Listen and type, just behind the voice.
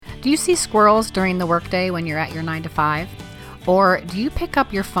Do you see squirrels during the workday when you're at your 9 to 5? Or do you pick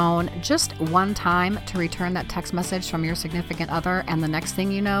up your phone just one time to return that text message from your significant other, and the next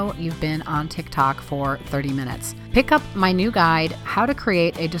thing you know, you've been on TikTok for 30 minutes? Pick up my new guide, How to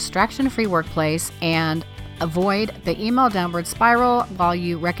Create a Distraction-Free Workplace and Avoid the Email Downward Spiral while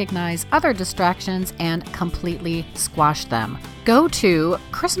you recognize other distractions and completely squash them. Go to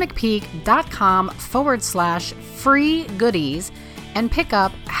chrismcpeak.com/free goodies and pick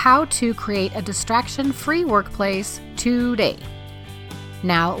up How to Create a Distraction-Free Workplace today.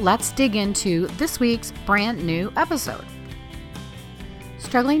 Now let's dig into this week's brand new episode.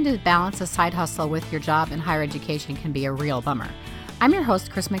 Struggling to balance a side hustle with your job in higher education can be a real bummer. I'm your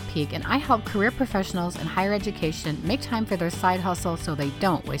host, Chris McPeak, and I help career professionals in higher education make time for their side hustle so they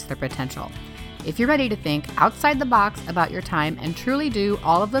don't waste their potential. If you're ready to think outside the box about your time and truly do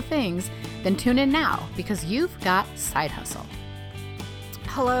all of the things, then tune in now because you've got Side Hustle.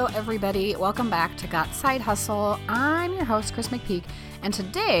 Hello, everybody. Welcome back to Got Side Hustle. I'm your host, Chris McPeak, and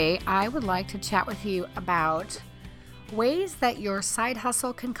today I would like to chat with you about ways that your side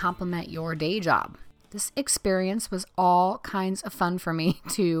hustle can complement your day job. This experience was all kinds of fun for me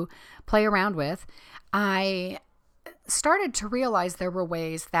to play around with. I started to realize there were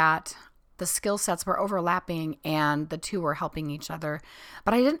ways that the skill sets were overlapping and the two were helping each other.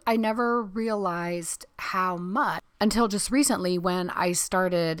 But I never realized how much until just recently when I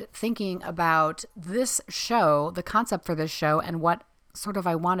started thinking about this show, the concept for this show, and what sort of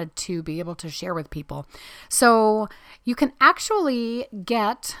I wanted to be able to share with people. So you can actually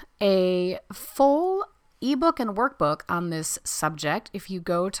get a full ebook and workbook on this subject if you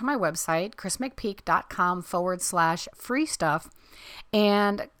go to my website, chrismcpeak.com/free stuff,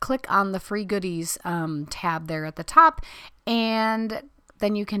 and click on the free goodies tab there at the top. And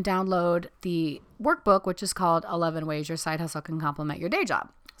then you can download the workbook, which is called 11 Ways Your Side Hustle Can Complement Your Day Job.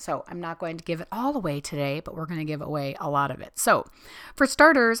 So I'm not going to give it all away today, but we're going to give away a lot of it. So for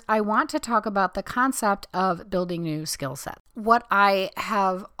starters, I want to talk about the concept of building new skill sets. What I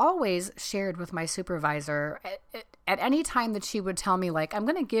have always shared with my supervisor at any time that she would tell me, like, I'm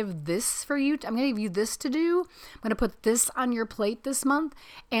going to give this for you. I'm going to give you this to do. I'm going to put this on your plate this month.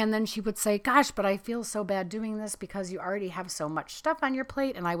 And then she would say, gosh, but I feel so bad doing this because you already have so much stuff on your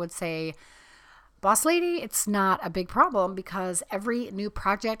plate. And I would say, boss lady, it's not a big problem because every new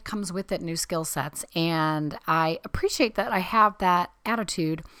project comes with it new skill sets. And I appreciate that I have that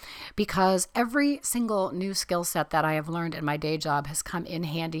attitude because every single new skill set that I have learned in my day job has come in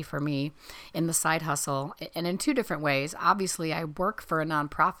handy for me in the side hustle and in two different ways. Obviously, I work for a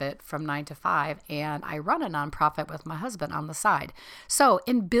nonprofit from 9 to 5 and I run a nonprofit with my husband on the side. So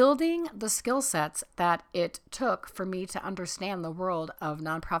in building the skill sets that it took for me to understand the world of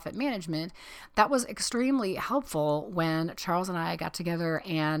nonprofit management, that was extremely helpful when Charles and I got together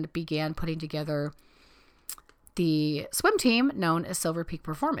and began putting together the swim team known as Silver Peak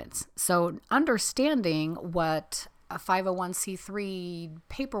Performance. So understanding what a 501c3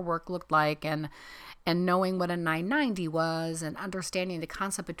 paperwork looked like and knowing what a 990 was and understanding the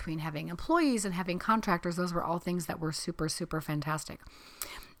concept between having employees and having contractors, those were all things that were super, super fantastic.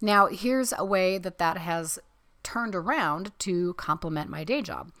 Now, here's a way that has turned around to complement my day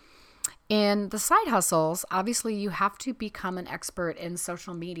job. In the side hustles, obviously you have to become an expert in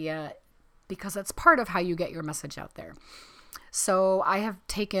social media because it's part of how you get your message out there. So I have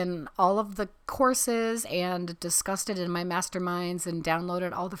taken all of the courses and discussed it in my masterminds and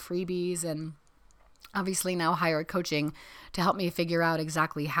downloaded all the freebies and obviously now hired coaching to help me figure out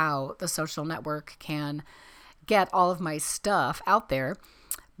exactly how the social network can get all of my stuff out there.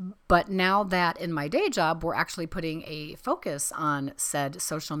 But now that in my day job, we're actually putting a focus on said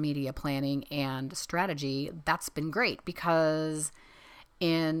social media planning and strategy, that's been great because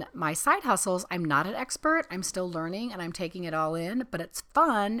in my side hustles, I'm not an expert. I'm still learning and I'm taking it all in, but it's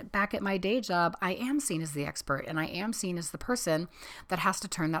fun. Back at my day job, I am seen as the expert and I am seen as the person that has to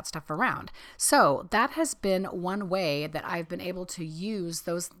turn that stuff around. So that has been one way that I've been able to use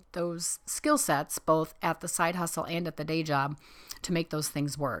those skill sets, both at the side hustle and at the day job, to make those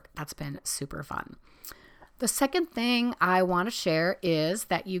things work. That's been super fun. The second thing I want to share is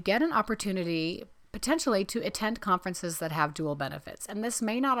that you get an opportunity potentially to attend conferences that have dual benefits. And this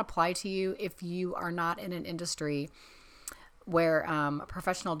may not apply to you if you are not in an industry where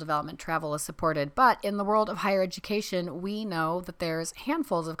professional development travel is supported. But in the world of higher education, we know that there's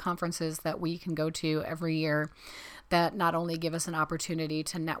handfuls of conferences that we can go to every year that not only give us an opportunity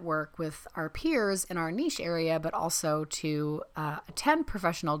to network with our peers in our niche area, but also to attend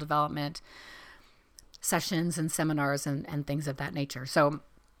professional development sessions and seminars and things of that nature. So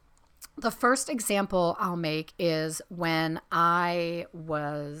The first example I'll make is when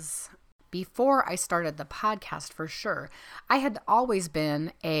before I started the podcast, for sure, I had always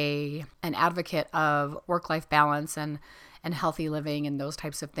been an advocate of work-life balance and healthy living and those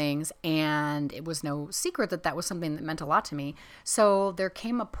types of things. And it was no secret that was something that meant a lot to me. So there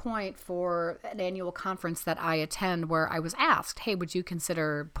came a point for an annual conference that I attend where I was asked, hey, would you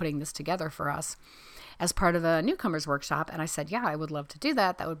consider putting this together for us as part of a newcomers workshop? And I said, yeah, I would love to do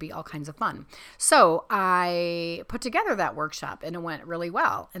that. That would be all kinds of fun. So I put together that workshop and it went really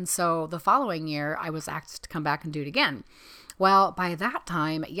well. And so the following year I was asked to come back and do it again. Well, by that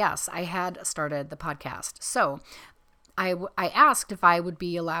time, yes, I had started the podcast. So I asked if I would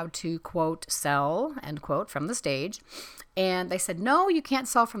be allowed to, quote, sell, end quote, from the stage. And they said, no, you can't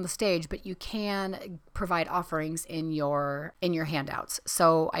sell from the stage, but you can provide offerings in your handouts.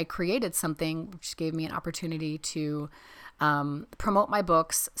 So I created something which gave me an opportunity to promote my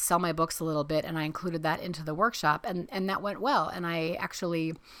books, sell my books a little bit, and I included that into the workshop, and that went well. And I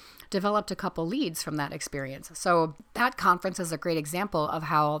actually developed a couple leads from that experience. So that conference is a great example of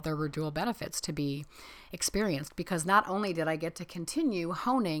how there were dual benefits to be experienced, because not only did I get to continue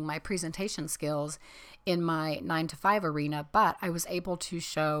honing my presentation skills in my 9-to-5 arena, but I was able to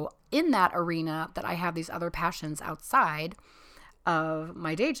show in that arena that I have these other passions outside of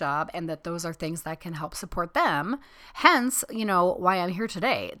my day job, and that those are things that can help support them. Hence, why I'm here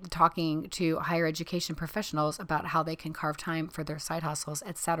today, talking to higher education professionals about how they can carve time for their side hustles,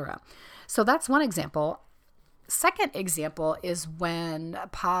 etc. So that's one example. Second example is when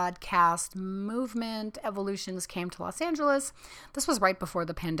podcast movement evolutions came to Los Angeles. This was right before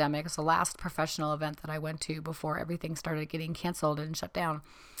the pandemic. It's the last professional event that I went to before everything started getting canceled and shut down.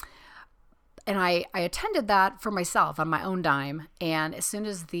 And I attended that for myself on my own dime. And as soon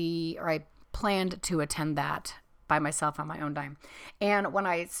as I planned to attend that by myself on my own dime. And when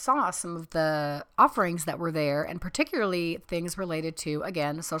I saw some of the offerings that were there, and particularly things related to,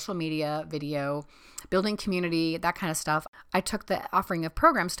 again, social media, video, building community, that kind of stuff, I took the offering of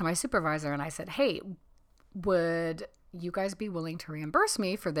programs to my supervisor and I said, hey, would you guys be willing to reimburse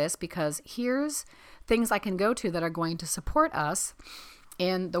me for this? Because here's things I can go to that are going to support us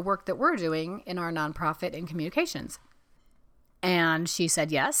in the work that we're doing in our nonprofit in communications. And she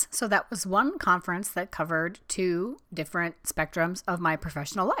said yes. So that was one conference that covered 2 different spectrums of my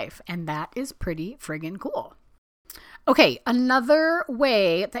professional life. And that is pretty friggin' cool. Okay, another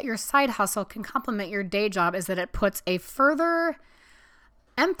way that your side hustle can complement your day job is that it puts a further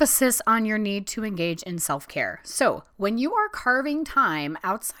emphasis on your need to engage in self-care. So when you are carving time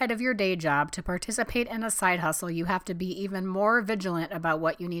outside of your day job to participate in a side hustle, you have to be even more vigilant about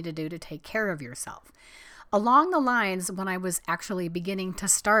what you need to do to take care of yourself. Along the lines, when I was actually beginning to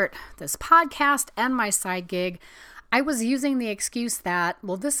start this podcast and my side gig, I was using the excuse that,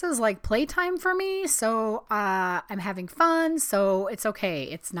 well, this is like playtime for me, so I'm having fun, so it's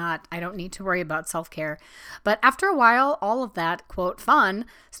okay. I don't need to worry about self-care. But after a while, all of that, quote, fun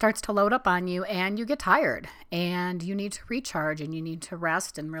starts to load up on you and you get tired and you need to recharge and you need to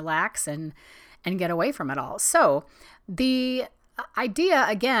rest and relax and get away from it all. So the idea,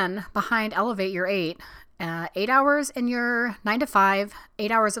 again, behind Elevate Your 8 hours in your 9-to-5,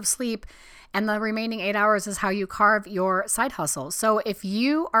 8 hours of sleep, and the remaining 8 hours is how you carve your side hustle. So if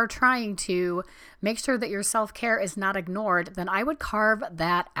you are trying to make sure that your self-care is not ignored, then I would carve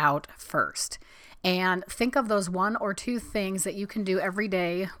that out first. And think of those 1 or 2 things that you can do every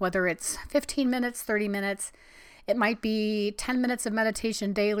day, whether it's 15 minutes, 30 minutes. It might be 10 minutes of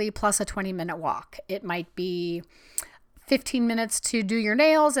meditation daily plus a 20-minute walk. It might be 15 minutes to do your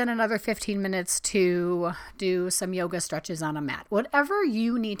nails and another 15 minutes to do some yoga stretches on a mat. Whatever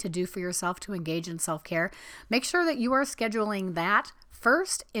you need to do for yourself to engage in self-care, make sure that you are scheduling that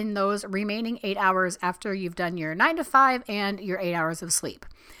first in those remaining 8 hours after you've done your 9-to-5 and your 8 hours of sleep.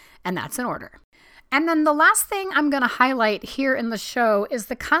 And that's in order. And then the last thing I'm going to highlight here in the show is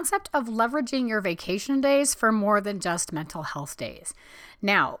the concept of leveraging your vacation days for more than just mental health days.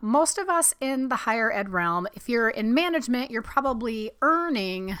 Now, most of us in the higher ed realm, if you're in management, you're probably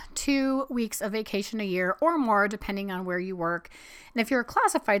earning 2 weeks of vacation a year or more, depending on where you work. And if you're a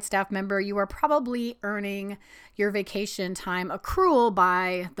classified staff member, you are probably earning your vacation time accrual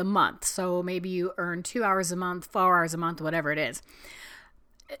by the month. So maybe you earn 2 hours a month, 4 hours a month, whatever it is.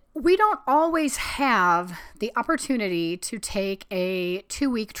 We don't always have the opportunity to take a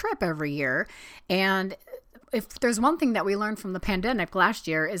 2-week trip every year. And if there's one thing that we learned from the pandemic last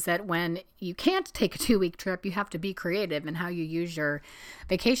year is that when you can't take a 2-week trip, you have to be creative in how you use your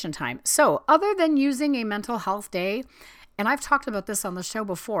vacation time. So other than using a mental health day and I've talked about this on the show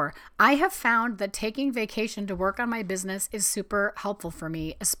before, I have found that taking vacation to work on my business is super helpful for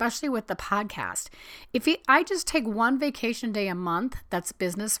me, especially with the podcast. I just take one vacation day a month that's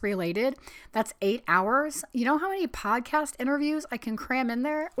business related, that's 8 hours. You know how many podcast interviews I can cram in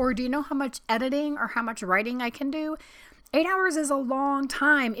there? Or do you know how much editing or how much writing I can do? 8 hours is a long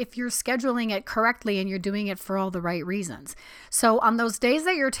time if you're scheduling it correctly and you're doing it for all the right reasons. So on those days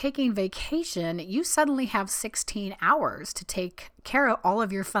that you're taking vacation, you suddenly have 16 hours to take care of all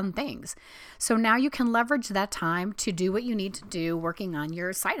of your fun things. So now you can leverage that time to do what you need to do working on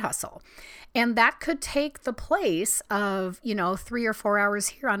your side hustle. And that could take the place of, 3 or 4 hours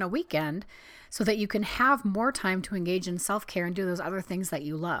here on a weekend, so that you can have more time to engage in self-care and do those other things that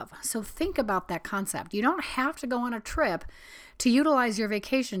you love. So think about that concept. You don't have to go on a trip to utilize your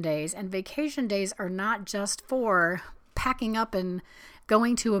vacation days, and vacation days are not just for packing up and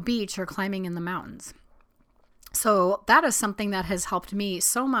going to a beach or climbing in the mountains. So that is something that has helped me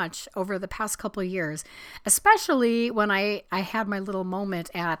so much over the past couple of years, especially when I had my little moment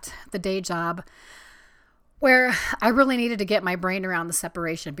at the day job where I really needed to get my brain around the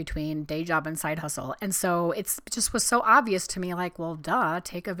separation between day job and side hustle. And so it just was so obvious to me, like, well, duh,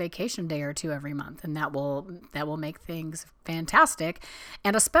 take a vacation day or two every month. And that will make things fantastic.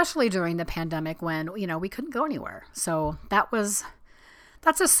 And especially during the pandemic when, we couldn't go anywhere. So that's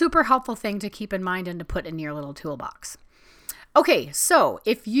a super helpful thing to keep in mind and to put in your little toolbox. Okay, so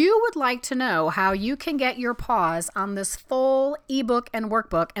if you would like to know how you can get your paws on this full ebook and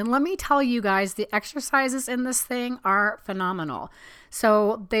workbook, and let me tell you guys, the exercises in this thing are phenomenal.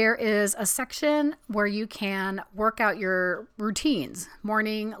 So there is a section where you can work out your routines,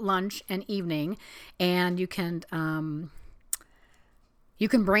 morning, lunch, and evening, and you can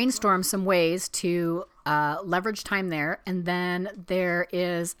brainstorm some ways to leverage time there. And then there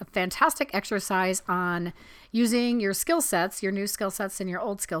is a fantastic exercise on using your skill sets, your new skill sets and your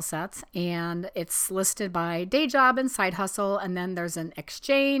old skill sets. And it's listed by day job and side hustle. And then there's an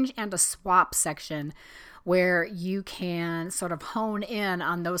exchange and a swap section where you can sort of hone in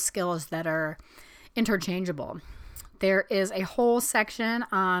on those skills that are interchangeable. There is a whole section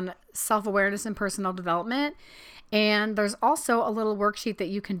on self-awareness and personal development. And there's also a little worksheet that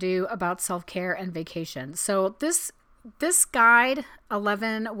you can do about self-care and vacation. So this guide,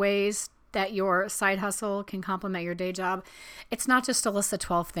 11 ways that your side hustle can complement your day job, it's not just a list of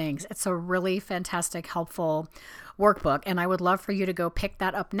 12 things. It's a really fantastic, helpful workbook. And I would love for you to go pick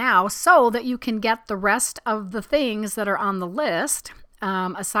that up now so that you can get the rest of the things that are on the list,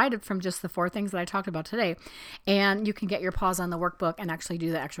 aside from just the 4 things that I talked about today, and you can get your paws on the workbook and actually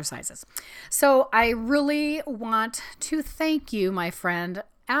do the exercises. So I really want to thank you, my friend,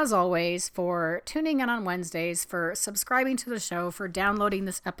 as always, for tuning in on Wednesdays, for subscribing to the show, for downloading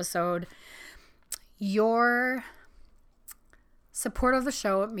this episode. Your support of the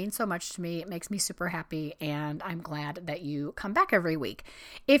show means so much to me. It makes me super happy, and I'm glad that you come back every week.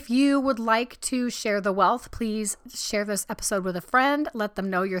 If you would like to share the wealth, please share this episode with a friend. Let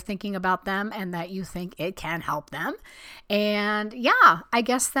them know you're thinking about them and that you think it can help them. And yeah, I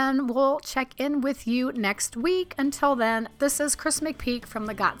guess then we'll check in with you next week. Until then, this is Chris McPeak from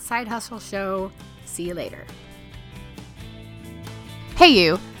the Got Side Hustle Show. See you later. Hey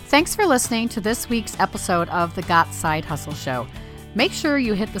you, thanks for listening to this week's episode of the Got Side Hustle Show. Make sure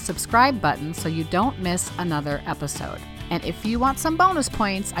you hit the subscribe button so you don't miss another episode. And if you want some bonus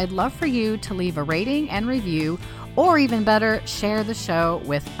points, I'd love for you to leave a rating and review, or even better, share the show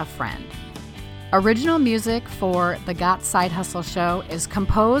with a friend. Original music for the Got Side Hustle Show is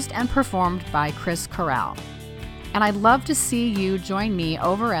composed and performed by Chris Corral. And I'd love to see you join me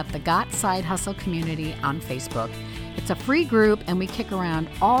over at the Got Side Hustle community on Facebook. It's a free group, and we kick around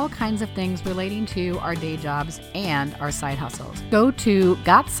all kinds of things relating to our day jobs and our side hustles. Go to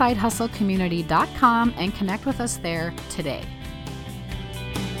gotsidehustlecommunity.com and connect with us there today.